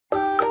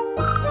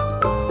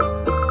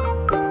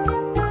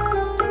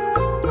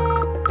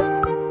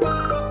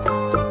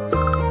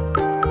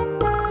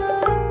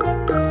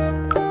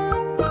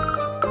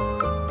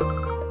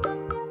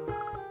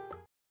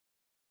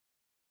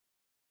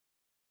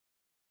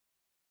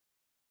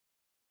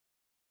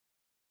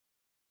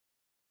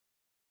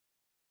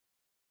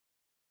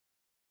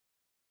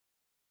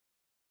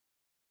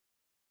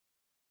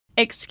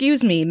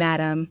Excuse me,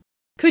 madam.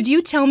 Could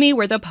you tell me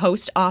where the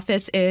post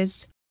office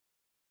is?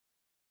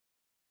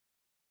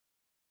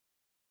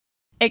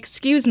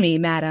 Excuse me,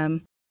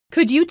 madam.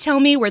 Could you tell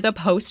me where the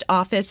post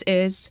office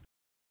is?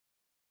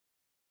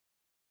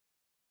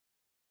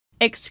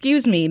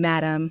 Excuse me,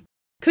 madam.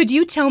 Could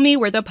you tell me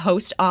where the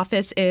post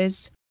office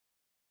is?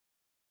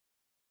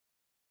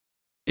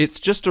 It's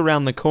just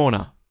around the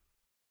corner.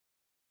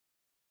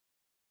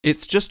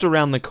 It's just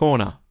around the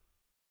corner.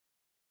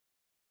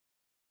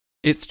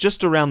 It's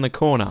just around the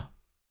corner.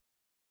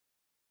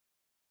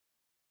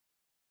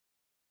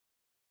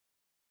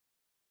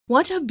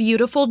 What a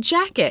beautiful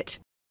jacket!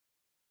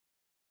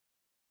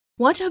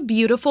 What a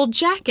beautiful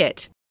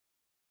jacket!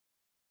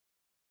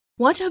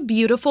 What a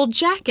beautiful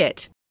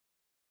jacket!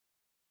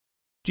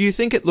 Do you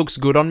think it looks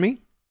good on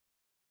me?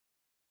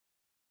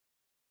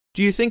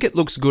 Do you think it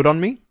looks good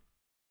on me?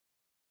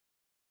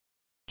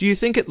 Do you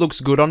think it looks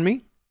good on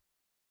me?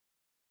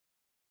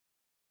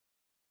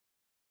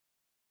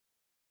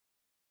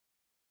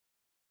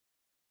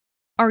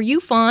 Are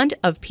you fond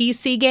of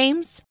PC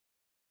games?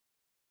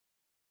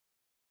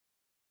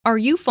 Are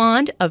you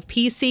fond of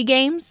PC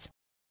games?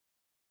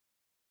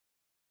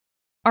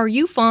 Are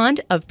you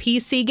fond of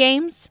PC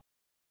games?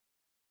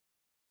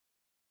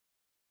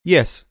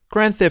 Yes,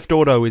 Grand Theft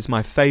Auto is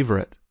my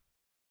favorite.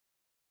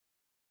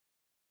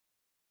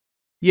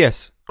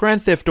 Yes,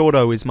 Grand Theft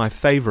Auto is my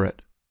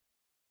favorite.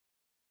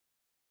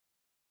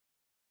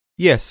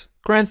 Yes,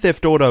 Grand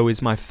Theft Auto is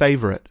my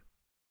favorite.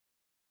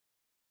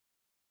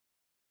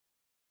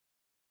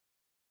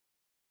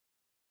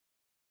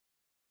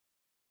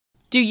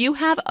 Do you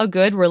have a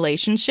good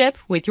relationship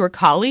with your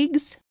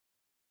colleagues?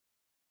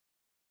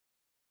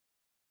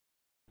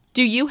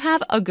 Do you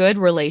have a good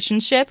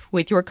relationship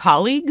with your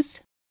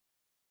colleagues?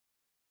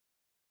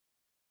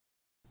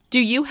 Do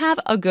you have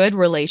a good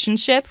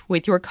relationship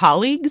with your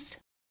colleagues?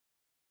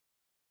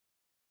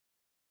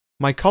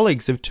 My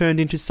colleagues have turned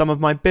into some of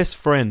my best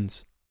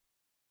friends.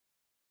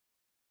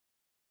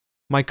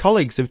 My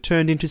colleagues have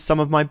turned into some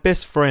of my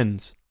best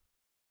friends.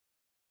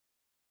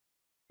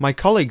 My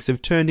colleagues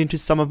have turned into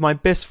some of my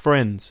best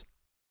friends.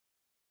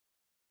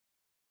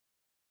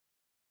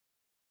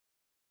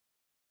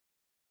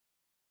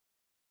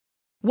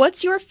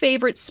 What's your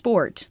favorite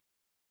sport?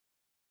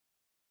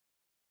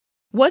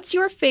 What's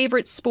your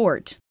favorite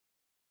sport?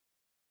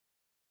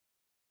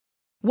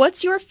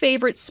 What's your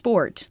favorite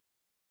sport?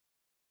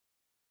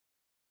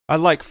 I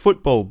like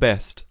football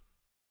best.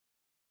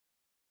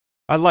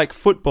 I like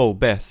football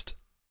best.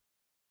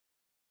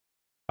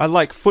 I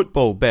like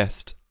football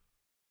best.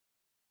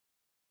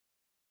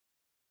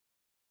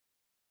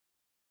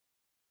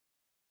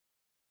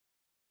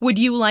 Would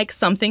you like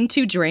something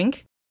to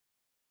drink?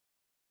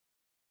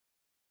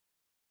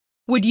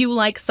 Would you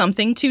like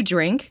something to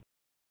drink?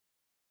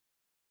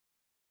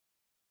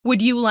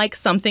 Would you like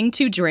something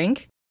to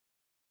drink?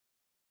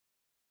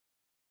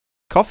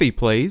 Coffee,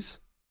 please.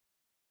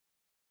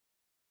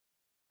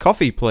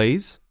 Coffee,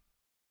 please.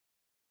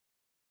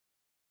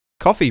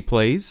 Coffee,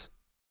 please.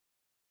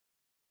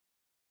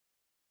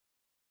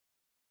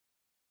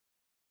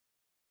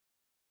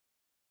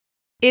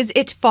 Is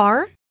it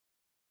far?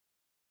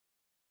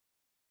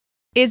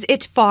 Is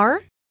it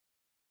far?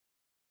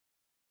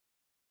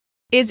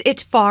 Is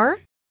it far?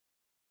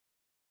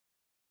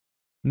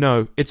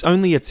 No, it's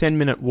only a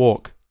 10-minute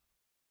walk.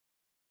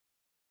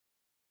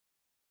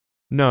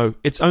 No,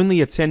 it's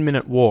only a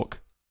 10-minute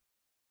walk.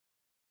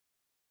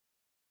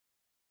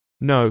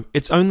 No,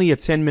 it's only a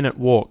 10-minute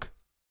walk.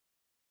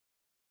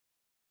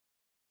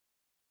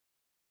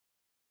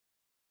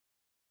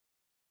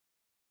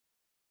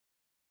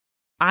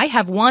 I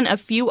have won a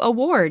few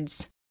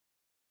awards.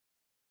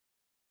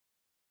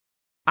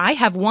 I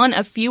have won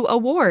a few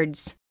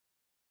awards.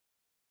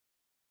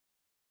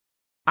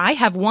 I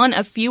have won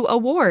a few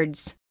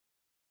awards.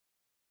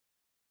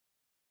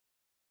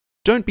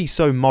 Don't be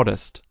so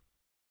modest.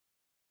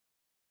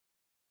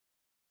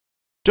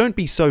 Don't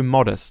be so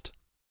modest.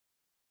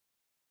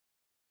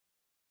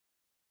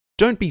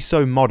 Don't be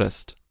so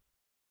modest.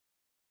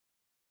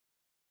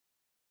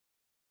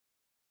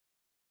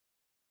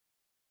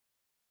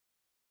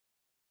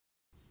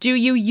 Do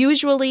you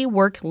usually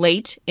work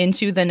late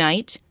into the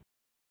night?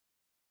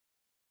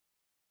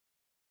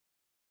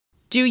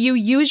 Do you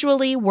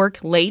usually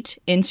work late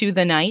into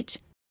the night?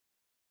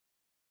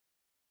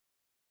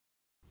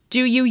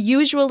 Do you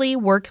usually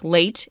work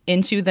late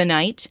into the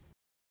night?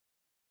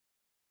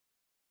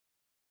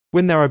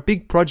 When there are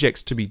big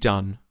projects to be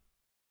done.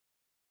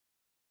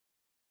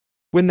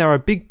 When there are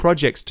big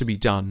projects to be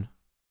done.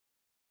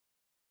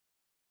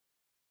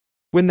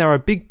 When there are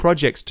big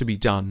projects to be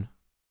done.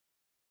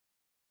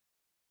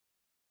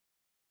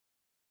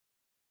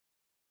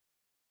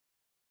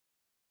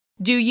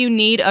 Do you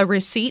need a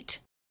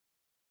receipt?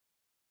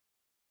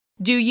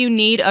 Do you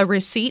need a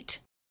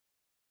receipt?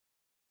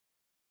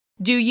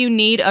 Do you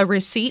need a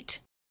receipt?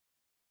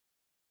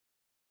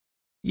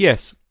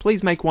 Yes,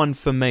 please make one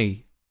for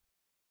me.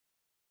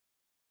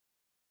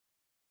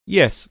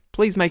 Yes,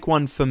 please make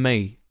one for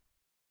me.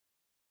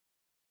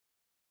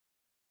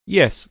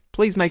 Yes,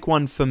 please make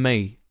one for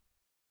me.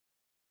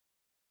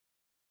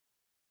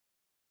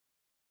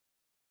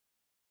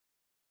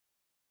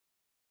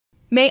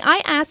 May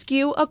I ask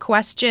you a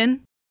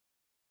question?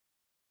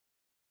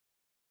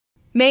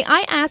 May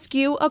I ask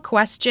you a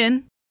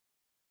question?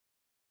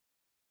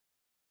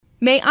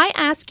 May I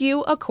ask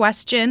you a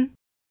question?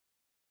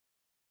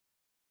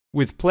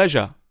 With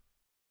pleasure.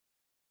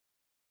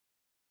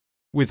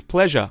 With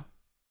pleasure.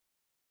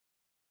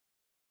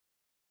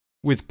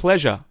 With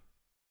pleasure.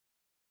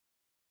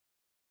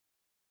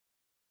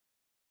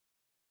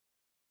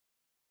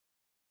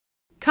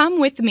 Come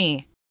with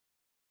me.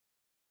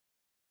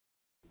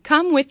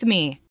 Come with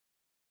me.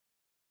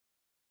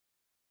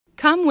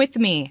 Come with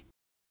me.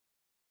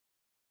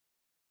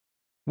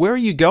 Where are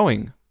you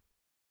going?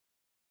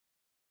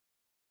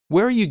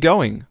 Where are you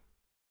going?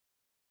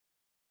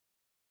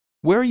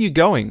 Where are you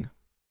going?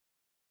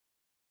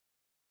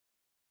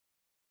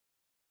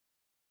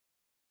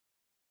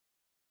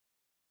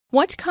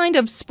 What kind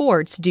of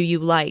sports do you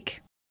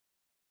like?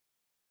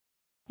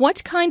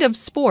 What kind of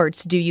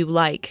sports do you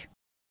like?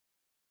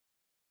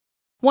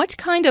 What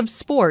kind of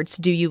sports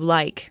do you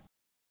like?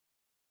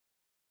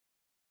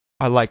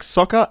 I like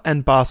soccer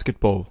and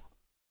basketball.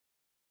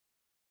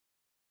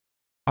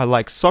 I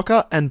like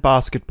soccer and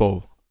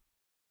basketball.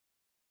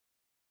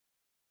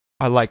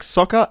 I like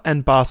soccer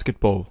and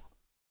basketball.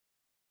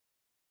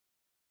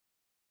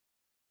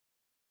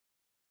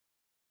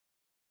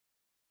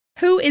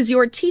 Who is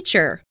your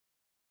teacher?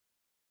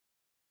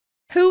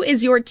 Who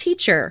is your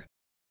teacher?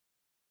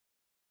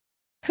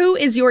 Who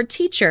is your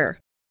teacher?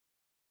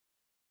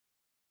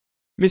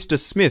 Mr.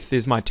 Smith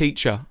is my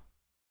teacher.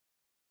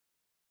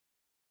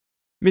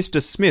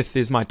 Mr. Smith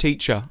is my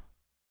teacher.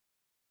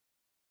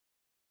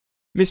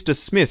 Mr.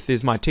 Smith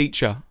is my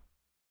teacher.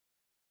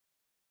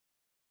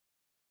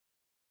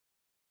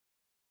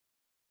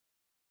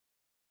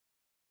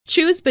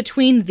 Choose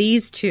between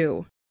these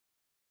two.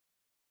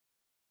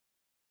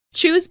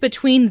 Choose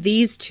between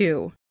these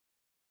two.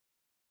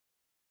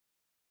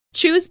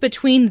 Choose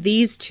between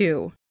these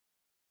two.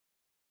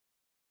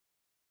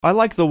 I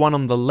like the one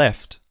on the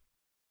left.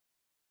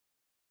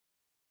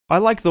 I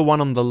like the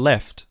one on the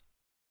left.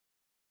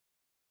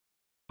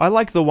 I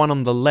like the one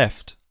on the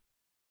left.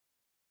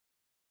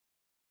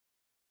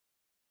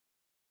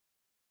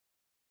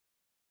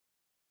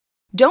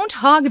 Don't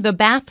hog the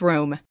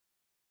bathroom.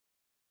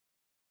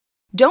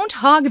 Don't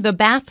hog the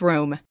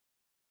bathroom.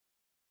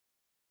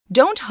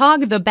 Don't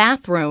hog the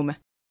bathroom.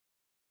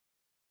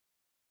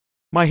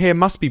 My hair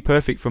must be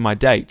perfect for my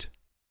date.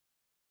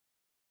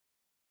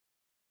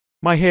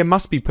 My hair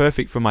must be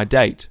perfect for my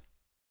date.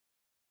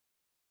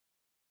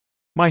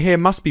 My hair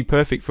must be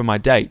perfect for my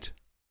date.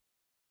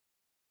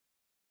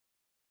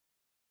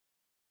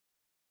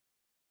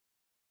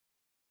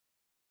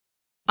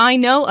 I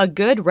know a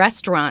good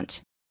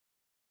restaurant.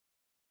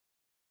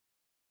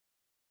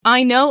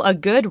 I know a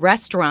good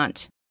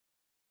restaurant.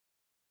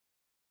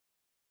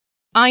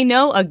 I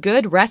know a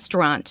good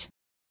restaurant.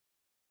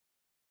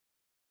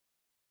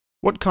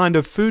 What kind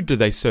of food do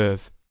they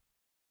serve?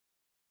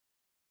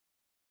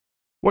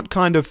 What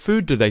kind of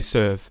food do they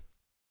serve?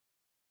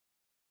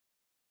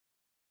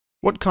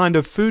 What kind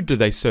of food do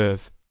they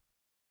serve?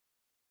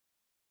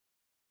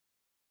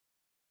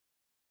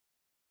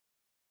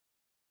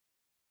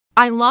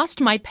 I lost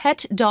my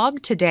pet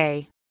dog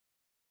today.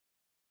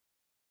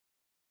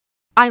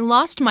 I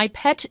lost my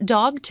pet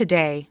dog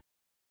today.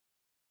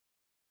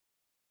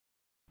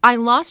 I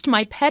lost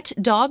my pet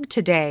dog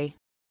today.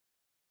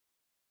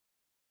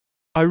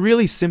 I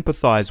really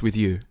sympathize with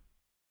you.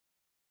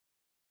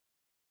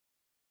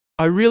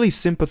 I really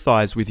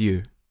sympathize with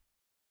you.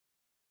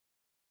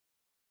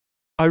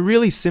 I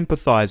really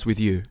sympathize with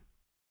you.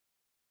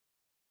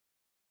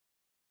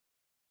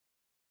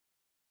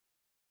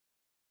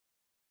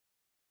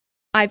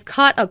 I've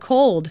caught a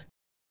cold.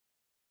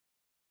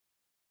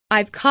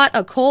 I've caught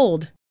a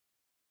cold.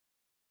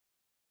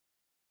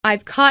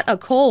 I've caught a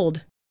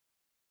cold.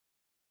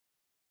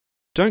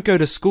 Don't go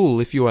to school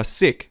if you are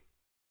sick.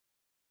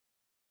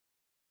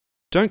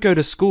 Don't go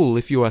to school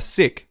if you are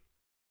sick.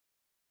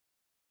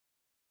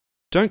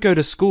 Don't go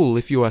to school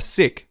if you are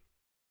sick.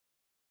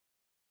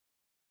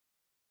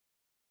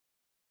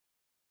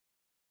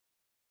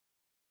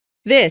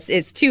 This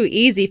is too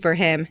easy for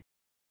him.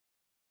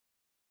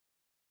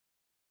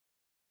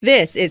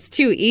 This is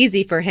too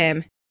easy for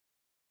him.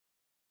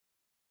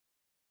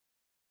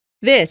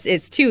 This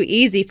is too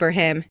easy for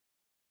him.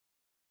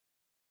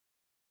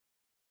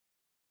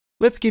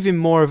 Let's give him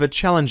more of a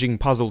challenging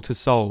puzzle to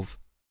solve.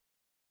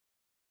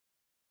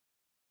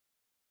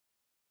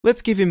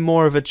 Let's give him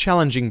more of a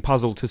challenging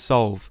puzzle to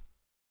solve.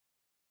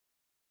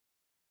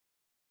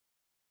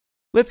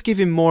 Let's give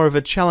him more of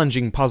a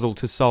challenging puzzle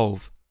to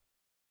solve.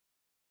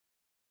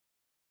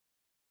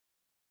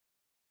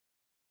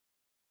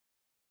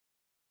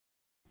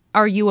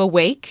 Are you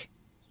awake?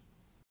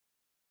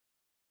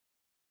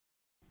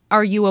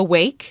 Are you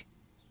awake?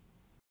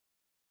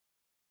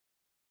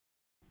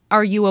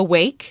 Are you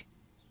awake?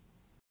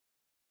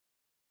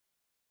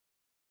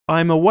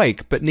 I'm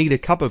awake but need a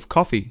cup of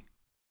coffee.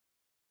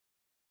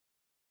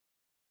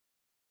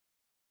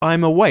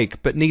 I'm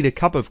awake but need a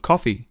cup of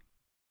coffee.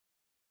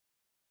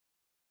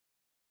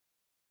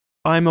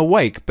 I'm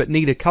awake but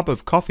need a cup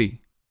of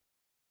coffee.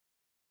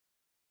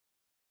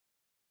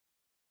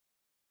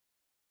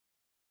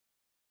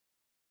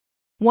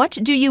 What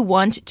do you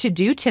want to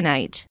do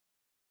tonight?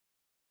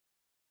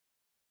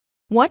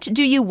 What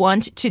do you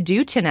want to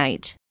do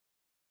tonight?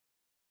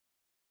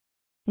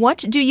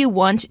 What do you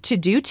want to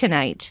do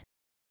tonight?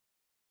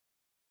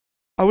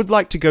 I would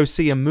like to go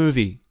see a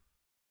movie.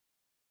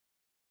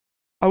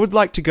 I would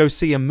like to go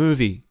see a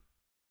movie.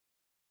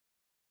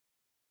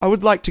 I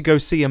would like to go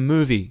see a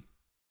movie.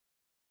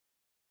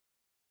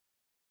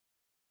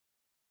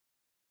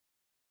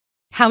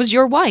 How's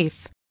your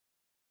wife?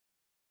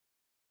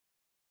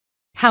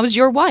 How's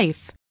your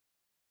wife?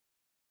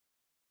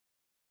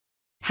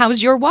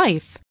 How's your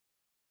wife?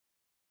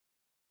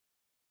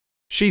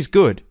 She's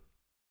good.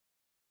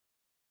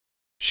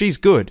 She's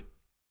good.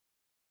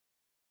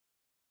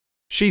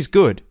 She's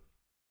good.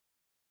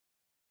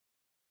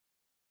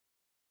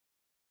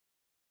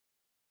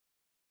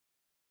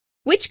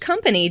 Which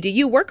company do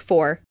you work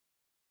for?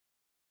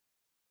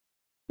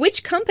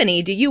 Which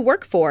company do you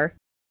work for?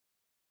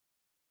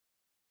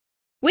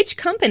 Which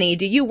company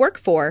do you work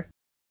for?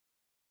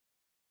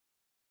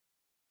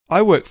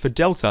 I work for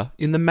Delta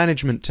in the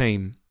management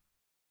team.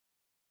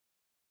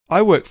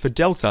 I work for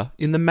Delta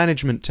in the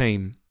management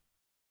team.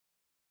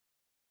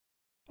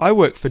 I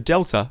work for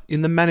Delta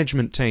in the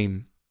management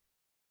team.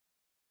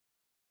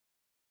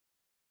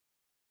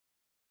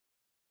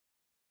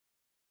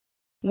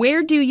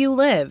 Where do you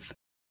live?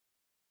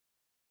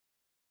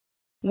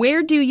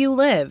 Where do you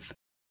live?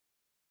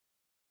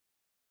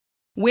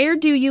 Where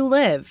do you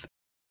live?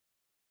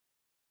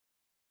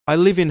 I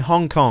live in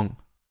Hong Kong.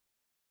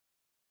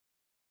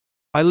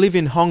 I live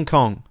in Hong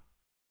Kong.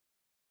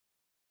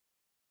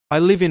 I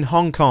live in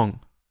Hong Kong.